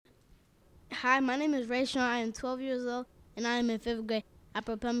Hi, my name is Rayshawn. I am 12 years old, and I am in 5th grade at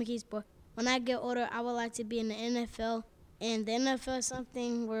Propelmic Sport. When I get older, I would like to be in the NFL, and the NFL is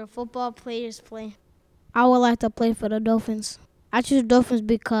something where football players play. I would like to play for the Dolphins. I choose Dolphins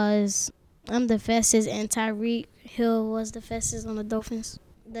because I'm the fastest, and Tyreek Hill was the fastest on the Dolphins.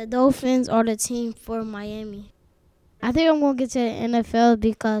 The Dolphins are the team for Miami. I think I'm going to get to the NFL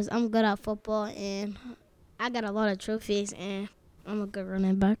because I'm good at football, and I got a lot of trophies, and I'm a good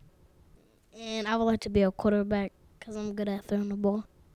running back. And I would like to be a quarterback because I'm good at throwing the ball.